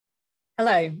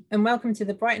Hello, and welcome to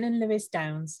the Brighton and Lewis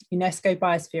Downs UNESCO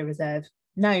Biosphere Reserve,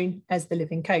 known as the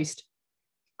Living Coast.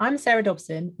 I'm Sarah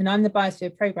Dobson, and I'm the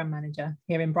Biosphere Programme Manager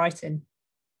here in Brighton.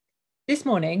 This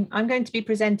morning, I'm going to be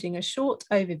presenting a short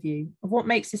overview of what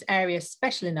makes this area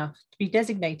special enough to be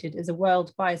designated as a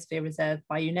World Biosphere Reserve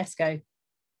by UNESCO,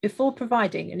 before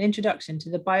providing an introduction to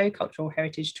the BioCultural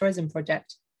Heritage Tourism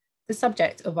Project, the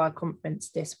subject of our conference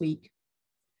this week.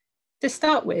 To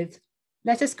start with,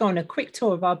 let us go on a quick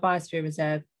tour of our Biosphere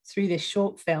Reserve through this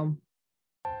short film.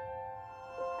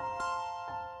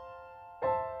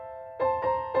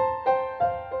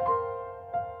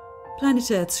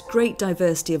 Planet Earth's great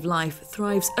diversity of life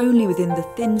thrives only within the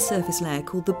thin surface layer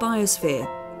called the biosphere.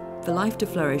 For life to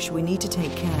flourish, we need to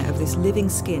take care of this living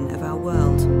skin of our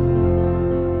world.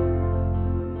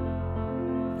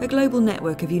 A global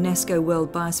network of UNESCO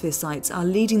World Biosphere sites are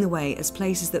leading the way as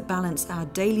places that balance our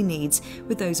daily needs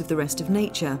with those of the rest of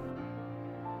nature.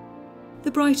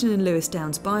 The Brighton and Lewis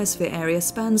Downs Biosphere area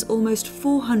spans almost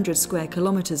 400 square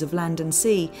kilometres of land and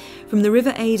sea, from the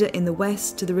River Ada in the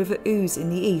west to the River Ouse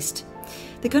in the east.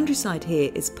 The countryside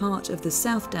here is part of the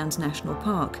South Downs National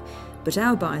Park, but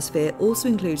our biosphere also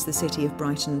includes the city of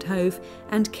Brighton and Hove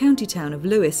and county town of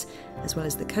Lewis, as well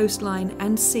as the coastline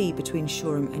and sea between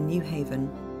Shoreham and Newhaven.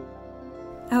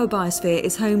 Our biosphere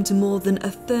is home to more than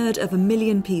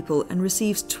 1/3 people and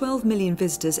receives 12 million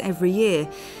visitors every year.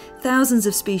 Thousands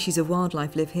of species of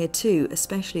wildlife live here too,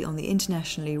 especially on the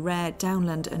internationally rare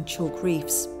downland and chalk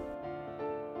reefs.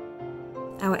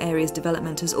 Our area's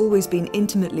development has always been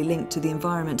intimately linked to the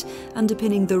environment,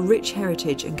 underpinning the rich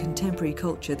heritage and contemporary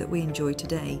culture that we enjoy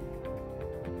today.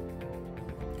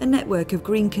 A network of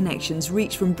green connections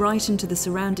reach from Brighton to the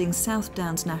surrounding South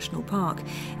Downs National Park,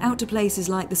 out to places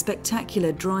like the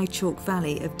spectacular dry chalk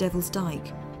valley of Devil's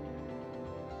Dyke.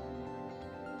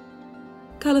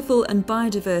 Colourful and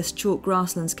biodiverse chalk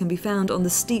grasslands can be found on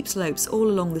the steep slopes all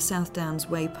along the South Downs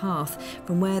Way path,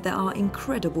 from where there are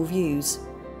incredible views.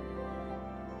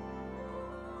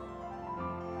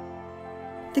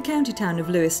 The county town of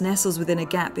Lewis nestles within a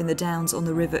gap in the downs on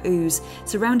the River Ouse,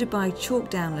 surrounded by chalk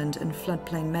downland and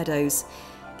floodplain meadows.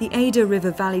 The Ada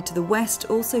River Valley to the west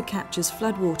also captures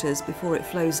floodwaters before it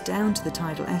flows down to the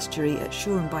tidal estuary at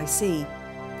Shoreham by Sea.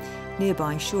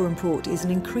 Nearby, Shoreham Port is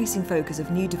an increasing focus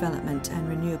of new development and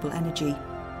renewable energy.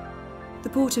 The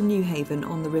port of Newhaven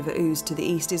on the River Ouse to the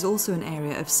east is also an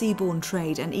area of seaborne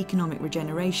trade and economic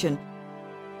regeneration.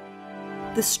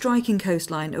 The striking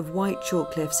coastline of white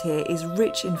chalk cliffs here is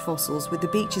rich in fossils, with the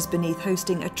beaches beneath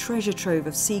hosting a treasure trove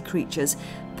of sea creatures,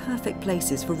 perfect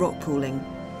places for rock pooling.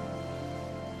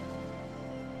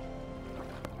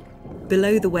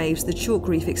 Below the waves, the chalk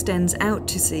reef extends out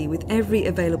to sea with every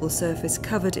available surface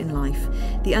covered in life.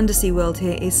 The undersea world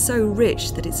here is so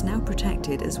rich that it's now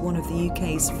protected as one of the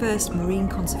UK's first marine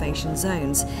conservation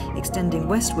zones, extending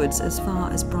westwards as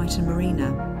far as Brighton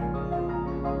Marina.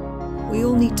 We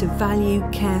all need to value,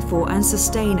 care for and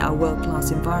sustain our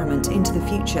world-class environment into the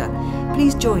future.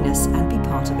 Please join us and be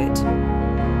part of it.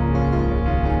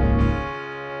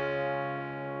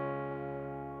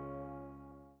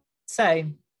 So,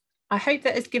 I hope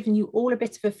that has given you all a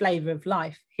bit of a flavour of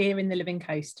life here in the Living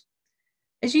Coast.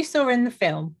 As you saw in the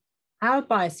film, our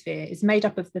biosphere is made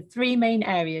up of the three main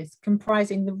areas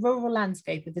comprising the rural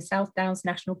landscape of the South Downs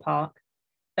National Park,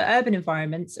 the urban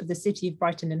environments of the city of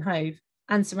Brighton and Hove,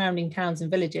 and surrounding towns and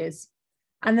villages,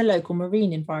 and the local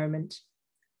marine environment.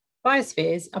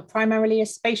 Biospheres are primarily a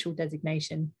spatial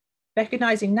designation,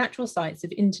 recognising natural sites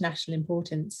of international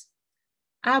importance.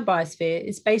 Our biosphere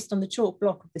is based on the chalk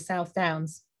block of the South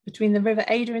Downs, between the River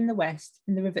Ada in the west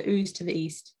and the River Ouse to the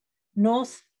east,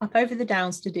 north up over the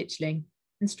Downs to Ditchling,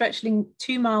 and stretching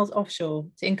 2 miles offshore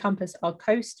to encompass our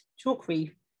coast, chalk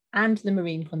reef, and the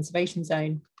marine conservation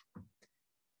zone.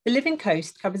 The Living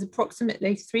Coast covers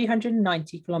approximately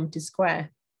 390 kilometres square,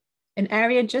 an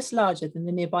area just larger than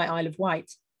the nearby Isle of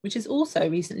Wight, which has also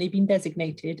recently been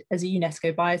designated as a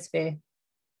UNESCO biosphere.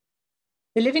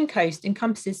 The Living Coast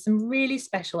encompasses some really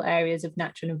special areas of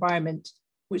natural environment,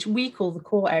 which we call the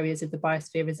core areas of the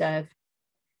Biosphere Reserve.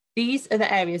 These are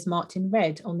the areas marked in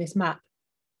red on this map.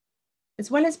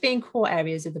 As well as being core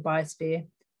areas of the biosphere,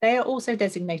 they are also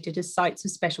designated as sites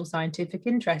of special scientific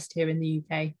interest here in the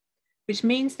UK, which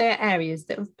means they are areas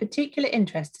that are of particular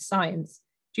interest to science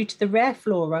due to the rare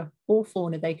flora or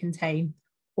fauna they contain,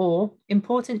 or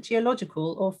important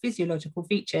geological or physiological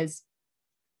features.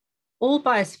 All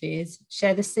biospheres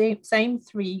share the same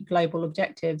three global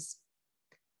objectives: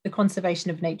 the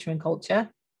conservation of nature and culture,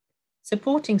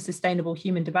 supporting sustainable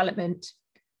human development,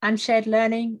 and shared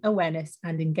learning, awareness,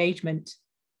 and engagement.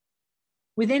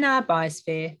 Within our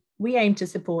biosphere, we aim to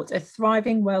support a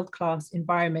thriving world-class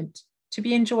environment to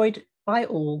be enjoyed by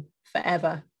all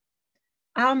forever.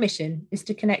 Our mission is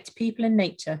to connect people and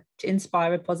nature to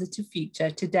inspire a positive future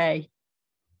today.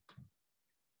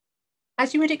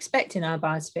 As you would expect in our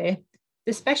biosphere,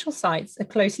 the special sites are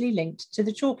closely linked to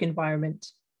the chalk environment.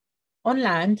 On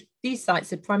land, these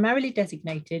sites are primarily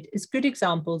designated as good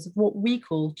examples of what we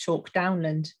call chalk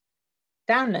downland.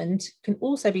 Downland can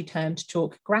also be termed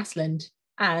chalk grassland,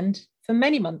 and for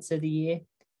many months of the year,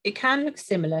 it can look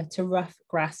similar to rough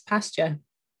grass pasture.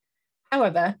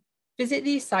 However, visit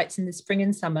these sites in the spring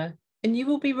and summer, and you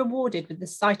will be rewarded with the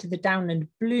sight of the downland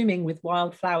blooming with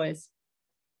wildflowers,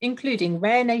 including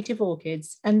rare native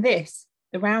orchids and this,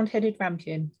 the round-headed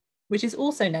rampion, which is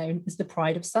also known as the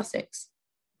pride of Sussex.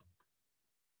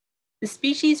 The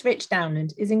species-rich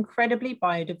downland is incredibly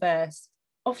biodiverse,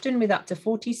 often with up to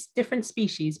 40 different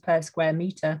species per square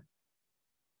metre.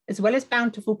 As well as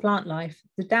bountiful plant life,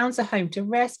 the downs are home to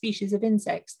rare species of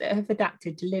insects that have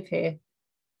adapted to live here.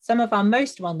 Some of our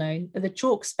most well-known are the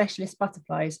chalk specialist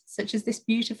butterflies, such as this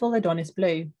beautiful Adonis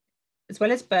blue, as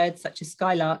well as birds such as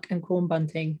skylark and corn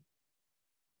bunting.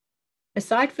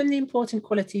 Aside from the important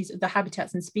qualities of the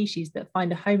habitats and species that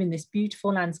find a home in this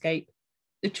beautiful landscape,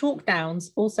 the chalk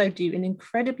downs also do an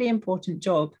incredibly important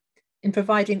job in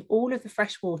providing all of the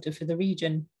fresh water for the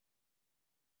region.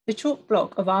 The chalk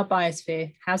block of our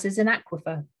biosphere houses an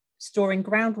aquifer, storing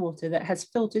groundwater that has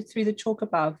filtered through the chalk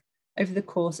above over the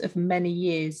course of many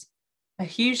years, a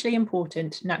hugely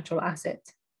important natural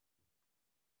asset.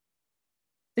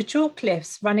 The chalk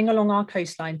cliffs running along our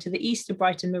coastline to the east of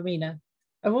Brighton Marina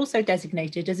are also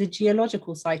designated as a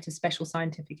geological site of special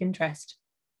scientific interest.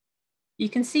 You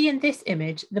can see in this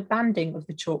image the banding of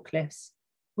the chalk cliffs,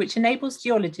 which enables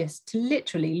geologists to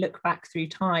literally look back through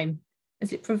time,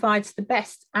 as it provides the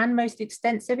best and most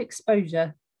extensive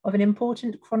exposure of an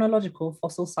important chronological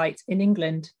fossil site in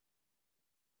England.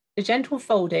 The gentle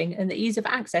folding and the ease of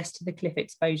access to the cliff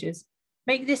exposures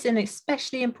make this an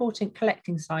especially important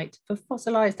collecting site for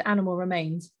fossilised animal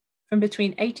remains from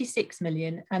between 86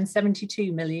 million and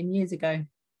 72 million years ago.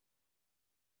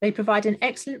 They provide an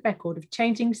excellent record of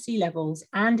changing sea levels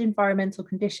and environmental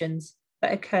conditions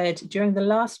that occurred during the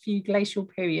last few glacial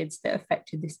periods that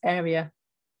affected this area.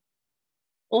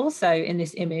 Also in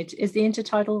this image is the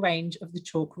intertidal range of the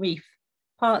Chalk Reef,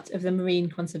 part of the Marine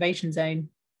Conservation Zone.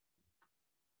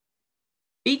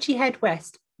 Beachy Head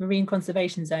West Marine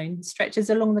Conservation Zone stretches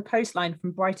along the coastline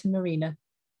from Brighton Marina,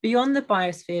 beyond the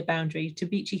biosphere boundary to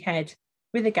Beachy Head,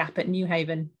 with a gap at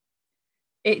Newhaven.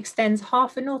 It extends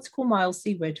half a nautical mile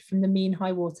seaward from the mean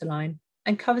high water line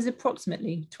and covers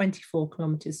approximately 24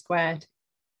 kilometres squared.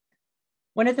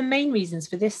 One of the main reasons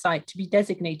for this site to be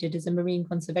designated as a marine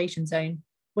conservation zone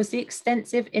was the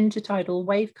extensive intertidal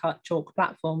wave-cut chalk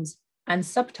platforms and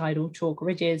subtidal chalk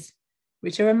ridges,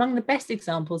 which are among the best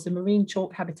examples of marine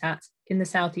chalk habitat in the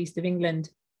southeast of England.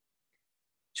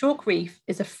 Chalk Reef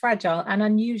is a fragile and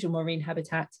unusual marine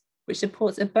habitat which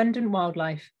supports abundant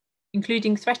wildlife,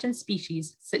 including threatened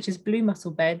species such as blue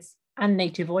mussel beds and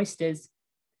native oysters.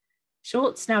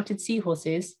 Short-snouted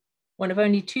seahorses, one of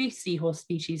only 2 seahorse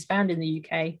species found in the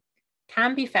UK,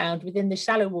 can be found within the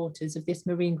shallow waters of this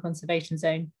marine conservation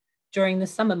zone during the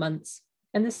summer months,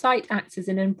 and the site acts as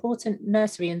an important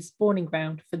nursery and spawning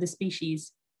ground for the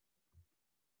species.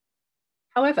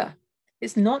 However,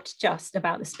 it's not just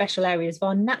about the special areas of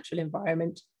our natural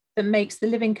environment that makes the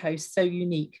Living Coast so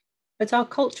unique, but our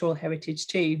cultural heritage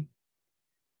too.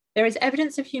 There is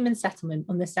evidence of human settlement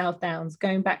on the South Downs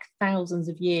going back thousands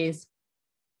of years.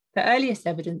 The earliest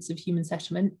evidence of human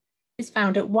settlement is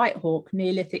found at Whitehawk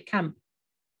Neolithic Camp,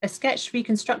 a sketched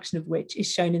reconstruction of which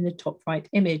is shown in the top right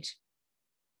image.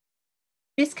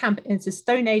 This camp is a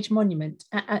Stone Age monument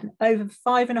and over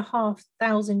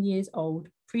 5,500 years old,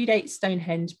 predates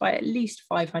Stonehenge by at least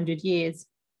 500 years.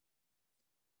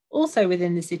 Also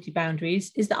within the city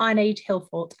boundaries is the Iron Age hill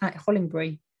fort at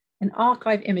Hollingbury, an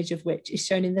archive image of which is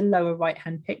shown in the lower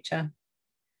right-hand picture.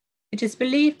 It is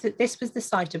believed that this was the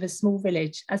site of a small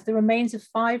village, as the remains of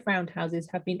 5 roundhouses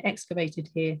have been excavated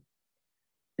here.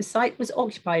 The site was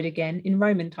occupied again in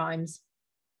Roman times.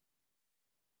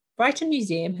 Brighton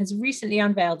Museum has recently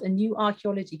unveiled a new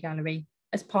archaeology gallery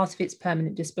as part of its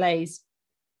permanent displays.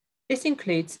 This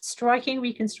includes striking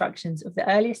reconstructions of the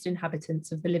earliest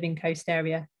inhabitants of the Living Coast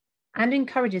area and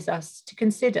encourages us to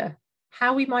consider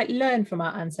how we might learn from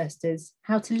our ancestors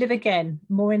how to live again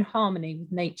more in harmony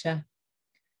with nature.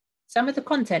 Some of the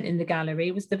content in the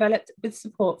gallery was developed with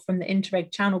support from the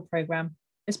Interreg Channel programme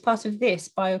as part of this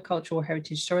BioCultural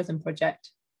Heritage Tourism Project.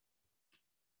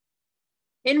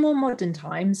 In more modern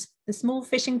times, the small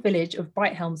fishing village of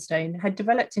Brighthelmstone had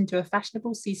developed into a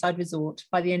fashionable seaside resort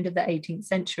by the end of the 18th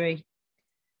century.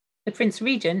 The Prince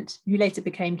Regent, who later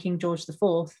became King George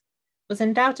IV, was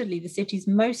undoubtedly the city's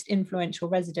most influential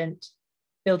resident,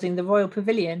 building the Royal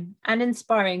Pavilion and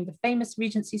inspiring the famous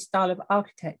Regency style of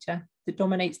architecture that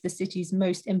dominates the city's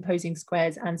most imposing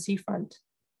squares and seafront.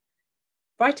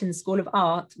 Brighton's School of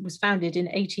Art was founded in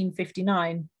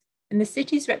 1859, and the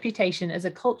city's reputation as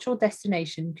a cultural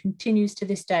destination continues to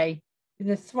this day,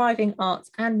 with a thriving arts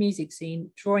and music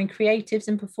scene drawing creatives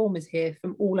and performers here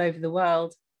from all over the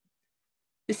world.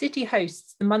 The city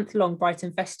hosts the month-long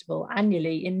Brighton Festival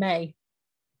annually in May.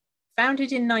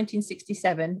 Founded in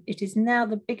 1967, it is now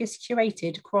the biggest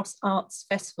curated cross-arts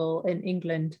festival in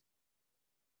England.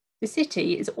 The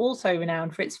city is also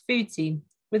renowned for its food scene,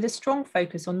 with a strong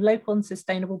focus on local and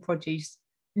sustainable produce,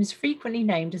 and is frequently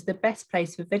named as the best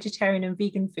place for vegetarian and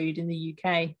vegan food in the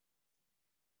UK.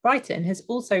 Brighton has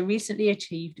also recently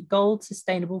achieved Gold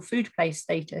Sustainable Food Place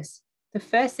status, the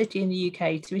first city in the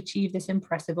UK to achieve this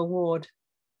impressive award.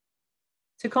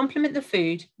 To complement the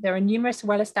food, there are numerous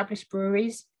well-established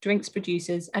breweries, drinks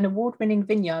producers, and award-winning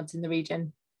vineyards in the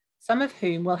region, some of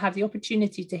whom we'll have the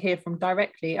opportunity to hear from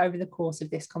directly over the course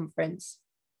of this conference.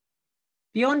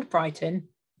 Beyond Brighton,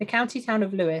 the county town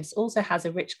of Lewes also has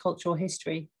a rich cultural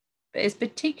history, but is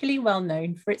particularly well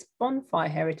known for its bonfire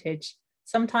heritage,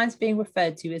 sometimes being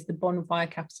referred to as the bonfire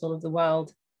capital of the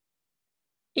world.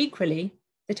 Equally,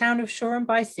 the town of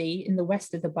Shoreham-by-Sea in the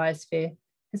west of the biosphere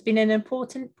has been an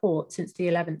important port since the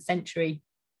 11th century.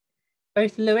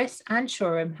 Both Lewes and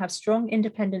Shoreham have strong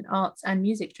independent arts and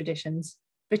music traditions,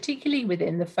 particularly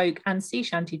within the folk and sea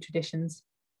shanty traditions.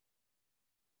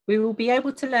 We will be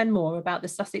able to learn more about the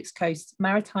Sussex Coast's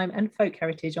maritime and folk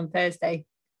heritage on Thursday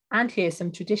and hear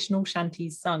some traditional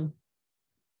shanties sung.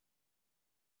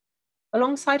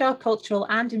 Alongside our cultural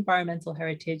and environmental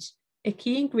heritage, a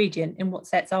key ingredient in what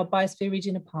sets our biosphere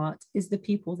region apart is the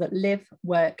people that live,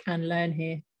 work, and learn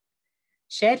here.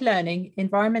 Shared learning,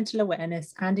 environmental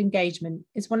awareness, and engagement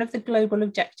is one of the global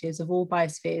objectives of all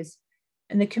biospheres,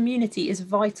 and the community is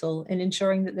vital in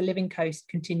ensuring that the Living Coast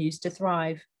continues to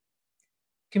thrive.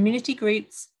 Community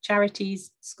groups, charities,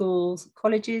 schools,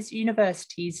 colleges,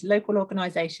 universities, local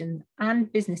organisations,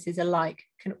 and businesses alike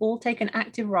can all take an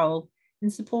active role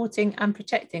in supporting and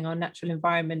protecting our natural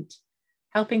environment,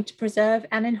 helping to preserve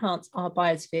and enhance our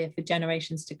biosphere for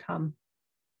generations to come.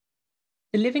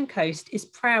 The Living Coast is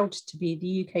proud to be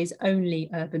the UK's only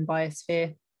urban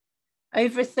biosphere.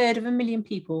 Over 1/3 of a million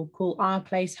people call our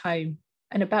place home,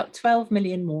 and about 12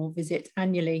 million more visit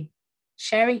annually,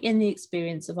 sharing in the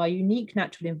experience of our unique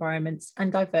natural environments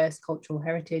and diverse cultural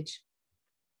heritage.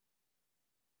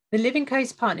 The Living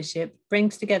Coast Partnership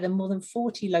brings together more than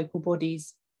 40 local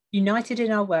bodies, united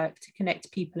in our work to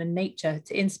connect people and nature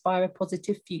to inspire a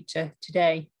positive future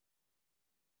today.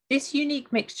 This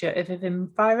unique mixture of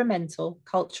environmental,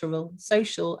 cultural,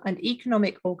 social, and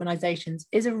economic organisations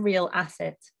is a real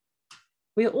asset.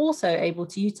 We are also able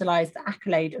to utilise the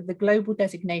accolade of the global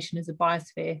designation as a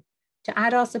biosphere to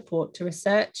add our support to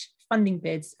research, funding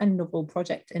bids, and novel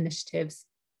project initiatives.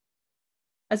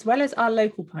 As well as our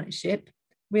local partnership,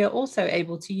 we are also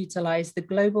able to utilise the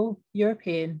global,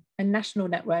 European, and national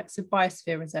networks of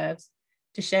biosphere reserves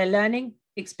to share learning,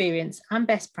 experience, and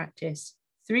best practice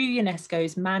through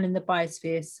UNESCO's Man in the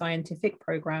Biosphere scientific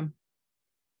programme.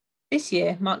 This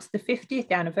year marks the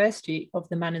 50th anniversary of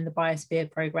the Man in the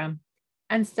Biosphere programme,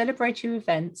 and celebratory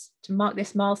events to mark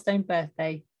this milestone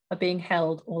birthday are being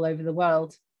held all over the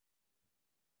world.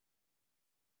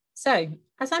 So,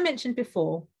 as I mentioned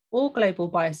before, all global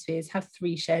biospheres have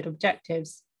 3 shared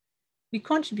objectives. We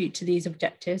contribute to these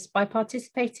objectives by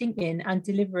participating in and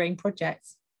delivering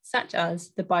projects such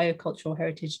as the BioCultural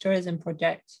Heritage Tourism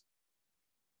Project.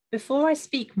 Before I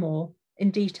speak more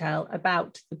in detail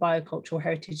about the BioCultural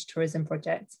Heritage Tourism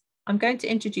Project, I'm going to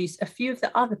introduce a few of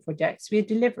the other projects we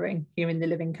are delivering here in the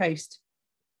Living Coast.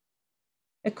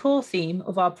 A core theme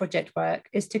of our project work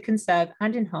is to conserve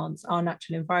and enhance our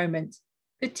natural environment,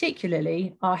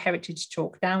 particularly our heritage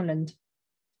chalk downland.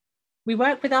 We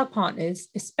work with our partners,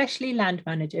 especially land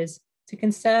managers, to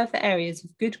conserve the areas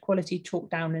of good quality chalk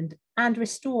downland and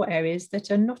restore areas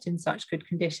that are not in such good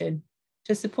condition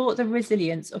to support the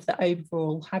resilience of the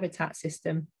overall habitat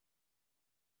system.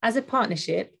 As a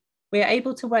partnership, we are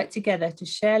able to work together to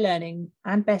share learning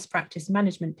and best practice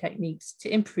management techniques to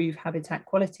improve habitat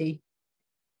quality.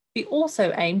 We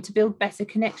also aim to build better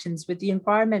connections with the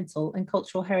environmental and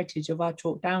cultural heritage of our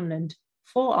chalk downland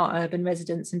for our urban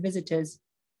residents and visitors.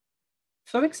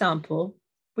 For example,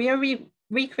 we are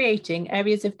recreating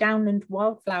areas of downland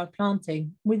wildflower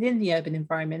planting within the urban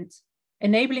environment,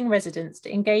 enabling residents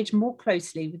to engage more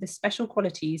closely with the special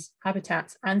qualities,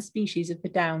 habitats, and species of the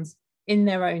downs in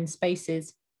their own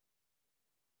spaces.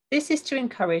 This is to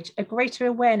encourage a greater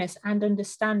awareness and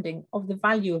understanding of the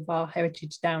value of our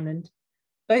heritage downland,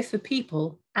 both for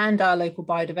people and our local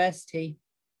biodiversity,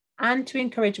 and to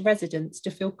encourage residents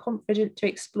to feel confident to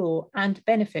explore and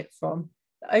benefit from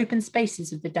the open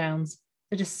spaces of the Downs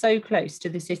that are so close to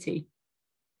the city.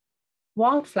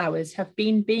 Wildflowers have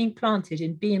been being planted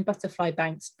in bee and butterfly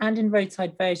banks and in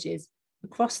roadside verges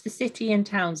across the city and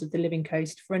towns of the Living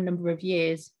Coast for a number of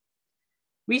years.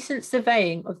 Recent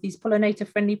surveying of these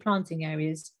pollinator-friendly planting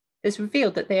areas has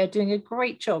revealed that they are doing a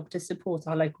great job to support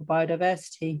our local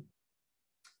biodiversity.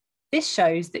 This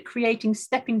shows that creating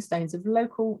stepping stones of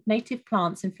local native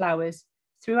plants and flowers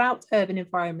throughout urban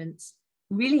environments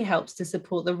really helps to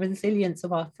support the resilience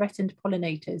of our threatened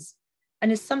pollinators,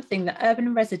 and is something that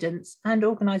urban residents and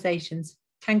organisations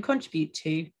can contribute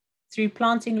to through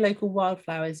planting local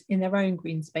wildflowers in their own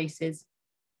green spaces.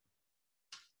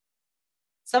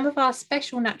 Some of our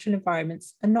special natural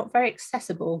environments are not very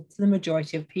accessible to the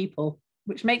majority of people,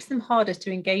 which makes them harder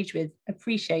to engage with,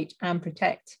 appreciate and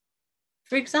protect.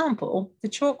 For example, the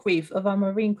chalk reef of our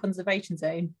marine conservation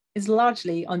zone is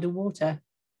largely underwater.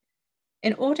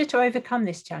 In order to overcome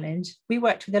this challenge, we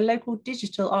worked with a local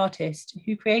digital artist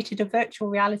who created a virtual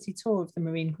reality tour of the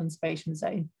marine conservation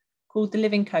zone called the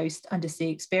Living Coast Undersea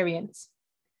Experience.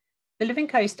 The Living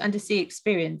Coast Undersea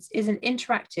Experience is an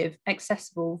interactive,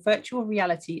 accessible virtual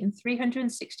reality and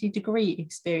 360-degree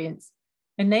experience,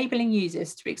 enabling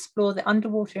users to explore the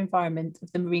underwater environment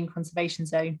of the marine conservation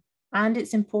zone and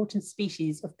its important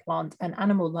species of plant and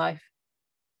animal life.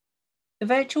 The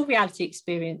virtual reality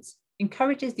experience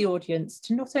encourages the audience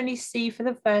to not only see for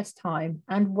the first time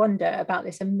and wonder about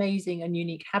this amazing and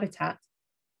unique habitat,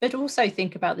 but also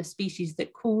think about the species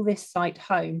that call this site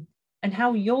home and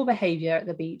how your behaviour at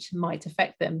the beach might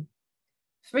affect them.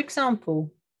 For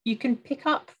example, you can pick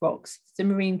up rocks that a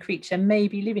marine creature may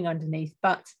be living underneath,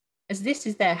 but as this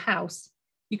is their house,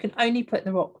 you can only put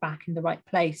the rock back in the right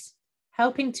place,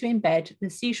 helping to embed the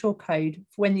seashore code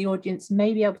for when the audience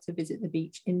may be able to visit the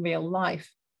beach in real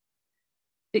life.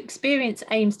 The experience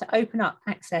aims to open up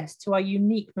access to our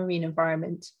unique marine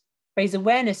environment, raise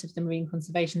awareness of the marine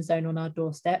conservation zone on our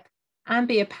doorstep, and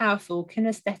be a powerful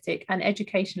kinesthetic and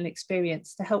educational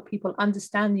experience to help people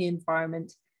understand the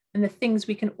environment and the things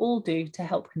we can all do to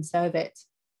help conserve it.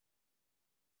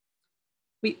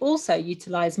 We also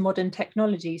utilise modern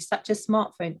technologies such as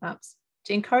smartphone apps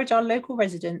to encourage our local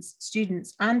residents,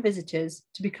 students and visitors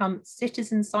to become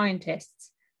citizen scientists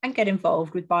and get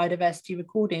involved with biodiversity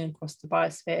recording across the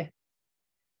biosphere.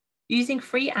 Using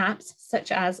free apps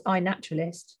such as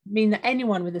iNaturalist mean that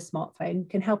anyone with a smartphone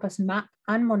can help us map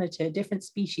and monitor different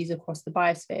species across the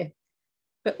biosphere,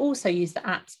 but also use the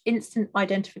app's instant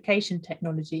identification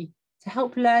technology to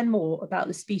help learn more about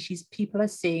the species people are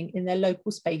seeing in their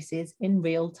local spaces in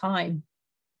real time.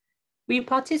 We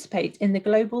participate in the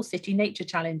Global City Nature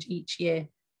Challenge each year,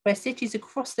 where cities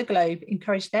across the globe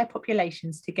encourage their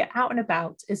populations to get out and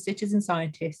about as citizen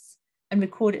scientists and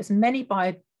record as many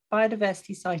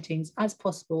biodiversity sightings as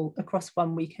possible across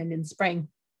one weekend in spring.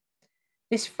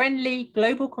 This friendly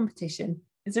global competition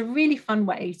is a really fun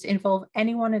way to involve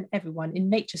anyone and everyone in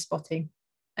nature spotting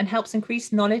and helps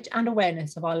increase knowledge and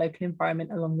awareness of our local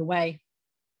environment along the way.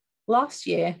 Last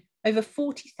year, over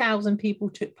 40,000 people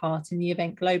took part in the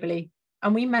event globally,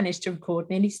 and we managed to record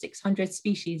nearly 600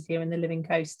 species here in the Living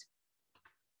Coast.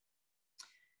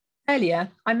 Earlier,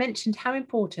 I mentioned how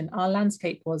important our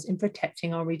landscape was in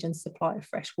protecting our region's supply of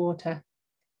fresh water.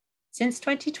 Since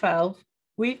 2012,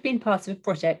 we've been part of a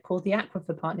project called the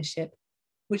Aquifer Partnership,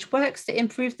 which works to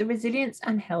improve the resilience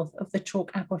and health of the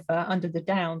chalk aquifer under the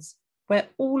Downs, where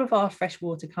all of our fresh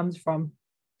water comes from.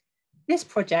 This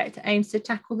project aims to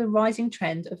tackle the rising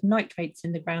trend of nitrates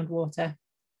in the groundwater.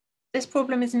 This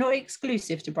problem is not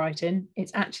exclusive to Brighton,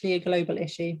 it's actually a global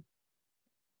issue.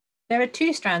 There are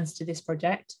two strands to this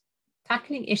project,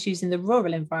 tackling issues in the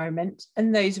rural environment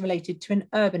and those related to an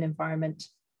urban environment.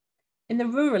 In the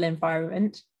rural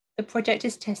environment, the project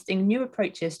is testing new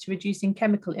approaches to reducing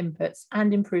chemical inputs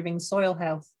and improving soil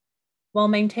health, while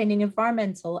maintaining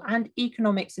environmental and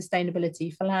economic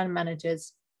sustainability for land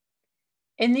managers.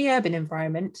 In the urban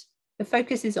environment, the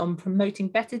focus is on promoting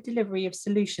better delivery of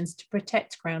solutions to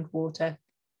protect groundwater,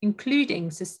 including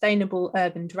sustainable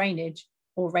urban drainage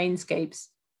or rainscapes,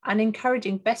 and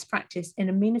encouraging best practice in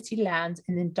amenity land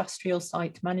and industrial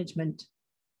site management.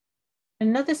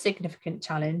 Another significant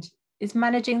challenge is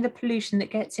managing the pollution that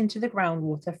gets into the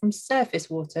groundwater from surface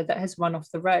water that has run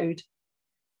off the road.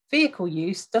 Vehicle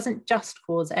use doesn't just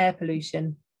cause air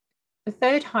pollution. The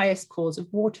third highest cause of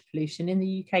water pollution in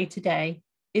the UK today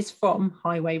is from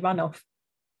highway runoff.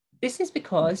 This is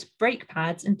because brake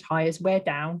pads and tyres wear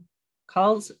down,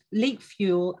 Cars leak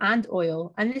fuel and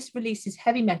oil, and this releases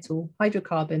heavy metal,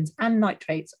 hydrocarbons, and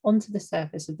nitrates onto the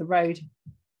surface of the road.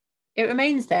 It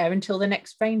remains there until the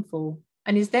next rainfall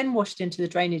and is then washed into the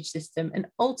drainage system and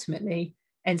ultimately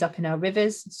ends up in our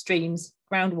rivers, streams,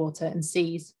 groundwater, and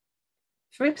seas.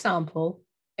 For example,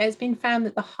 it has been found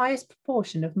that the highest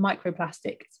proportion of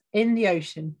microplastics in the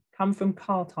ocean come from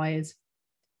car tyres.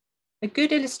 A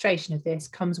good illustration of this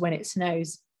comes when it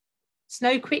snows.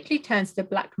 Snow quickly turns to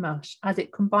black mush as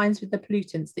it combines with the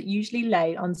pollutants that usually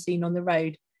lay unseen on the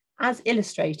road, as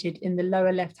illustrated in the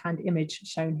lower left-hand image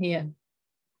shown here.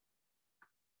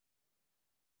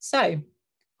 So,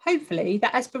 hopefully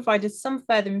that has provided some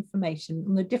further information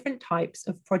on the different types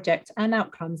of projects and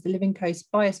outcomes the Living Coast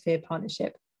Biosphere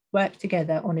Partnership work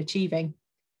together on achieving.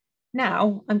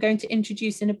 Now, I'm going to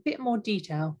introduce in a bit more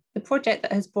detail the project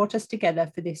that has brought us together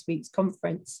for this week's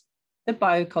conference, the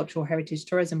BioCultural Heritage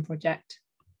Tourism Project.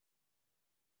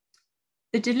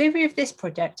 The delivery of this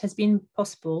project has been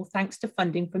possible thanks to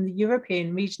funding from the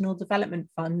European Regional Development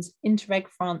Fund's Interreg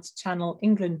France Channel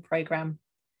England programme.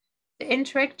 The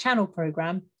Interreg Channel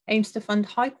programme aims to fund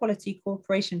high-quality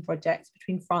cooperation projects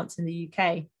between France and the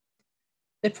UK.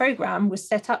 The programme was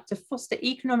set up to foster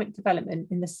economic development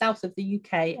in the south of the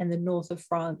UK and the north of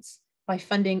France by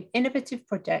funding innovative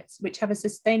projects which have a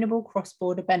sustainable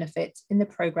cross-border benefit in the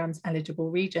programme's eligible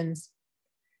regions.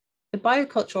 The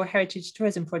BioCultural Heritage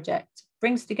Tourism Project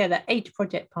brings together 8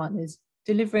 project partners,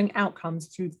 delivering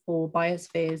outcomes through 4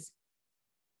 biospheres.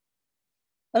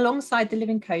 Alongside the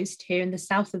Living Coast here in the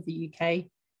south of the UK,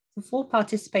 the 4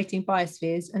 participating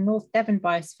biospheres are North Devon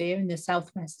Biosphere in the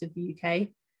southwest of the UK,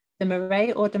 the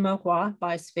Marais or de Maurois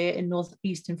Biosphere in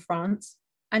northeastern France,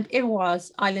 and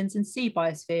Iroise Islands and Sea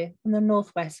Biosphere on the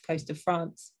northwest coast of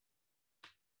France.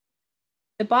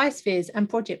 The biospheres and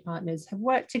project partners have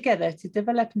worked together to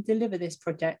develop and deliver this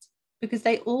project because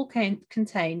they all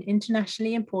contain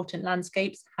internationally important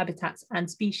landscapes, habitats,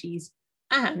 and species,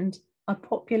 and are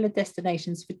popular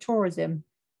destinations for tourism,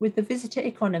 with the visitor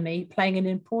economy playing an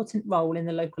important role in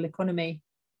the local economy.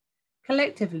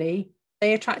 Collectively,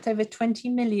 they attract over 20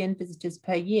 million visitors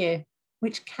per year,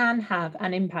 which can have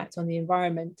an impact on the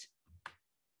environment.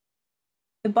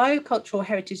 The BioCultural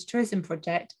Heritage Tourism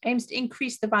Project aims to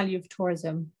increase the value of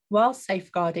tourism while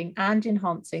safeguarding and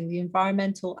enhancing the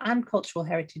environmental and cultural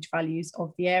heritage values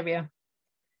of the area.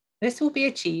 This will be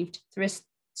achieved through a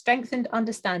strengthened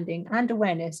understanding and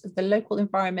awareness of the local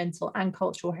environmental and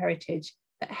cultural heritage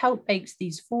that help make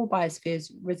these 4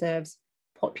 biospheres reserves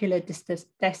popular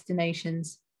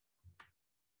destinations.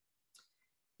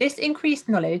 This increased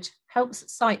knowledge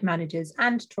helps site managers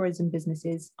and tourism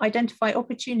businesses identify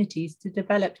opportunities to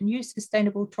develop new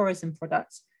sustainable tourism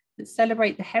products that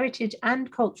celebrate the heritage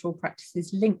and cultural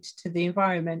practices linked to the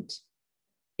environment.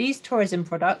 These tourism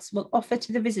products will offer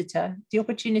to the visitor the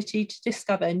opportunity to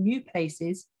discover new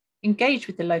places, engage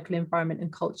with the local environment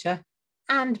and culture,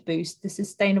 and boost the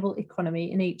sustainable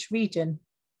economy in each region.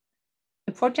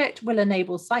 The project will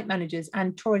enable site managers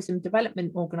and tourism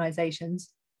development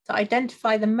organisations to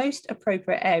identify the most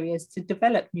appropriate areas to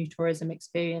develop new tourism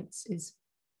experiences.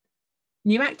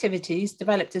 New activities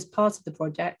developed as part of the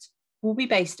project will be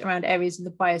based around areas of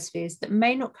the biospheres that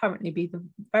may not currently be the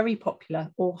very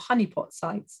popular or honeypot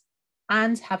sites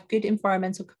and have good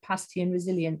environmental capacity and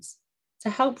resilience to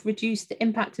help reduce the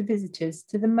impact of visitors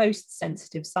to the most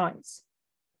sensitive sites.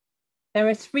 There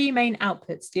are 3 main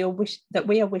outputs that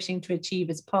we are wishing to achieve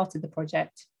as part of the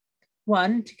project.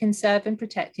 1, to conserve and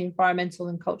protect the environmental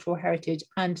and cultural heritage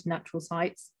and natural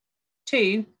sites.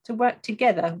 2, to work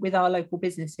together with our local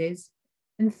businesses.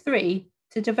 And 3,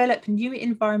 to develop new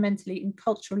environmentally and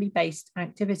culturally based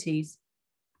activities.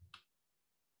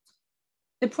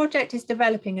 The project is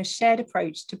developing a shared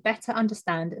approach to better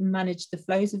understand and manage the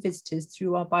flows of visitors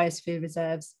through our biosphere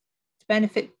reserves to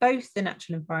benefit both the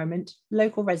natural environment,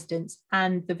 local residents,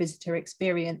 and the visitor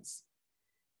experience.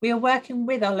 We are working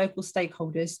with our local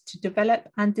stakeholders to develop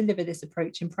and deliver this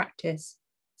approach in practice,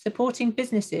 supporting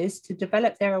businesses to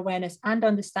develop their awareness and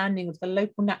understanding of the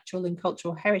local natural and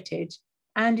cultural heritage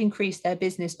and increase their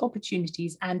business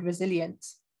opportunities and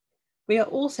resilience. We are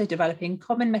also developing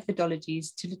common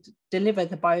methodologies to deliver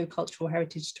the biocultural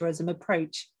heritage tourism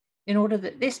approach in order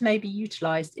that this may be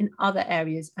utilised in other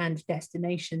areas and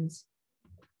destinations.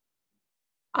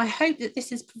 I hope that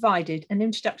this has provided an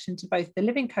introduction to both the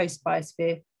Living Coast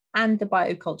Biosphere and the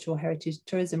BioCultural Heritage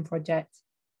Tourism Project.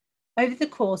 Over the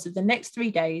course of the next 3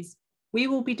 days, we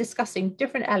will be discussing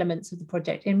different elements of the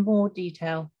project in more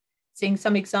detail, seeing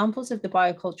some examples of the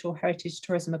biocultural heritage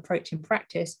tourism approach in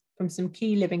practice from some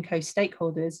key Living Coast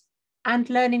stakeholders, and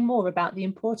learning more about the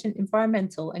important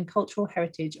environmental and cultural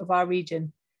heritage of our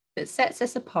region that sets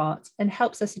us apart and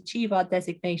helps us achieve our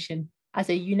designation as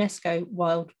a UNESCO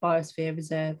Wild Biosphere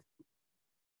Reserve.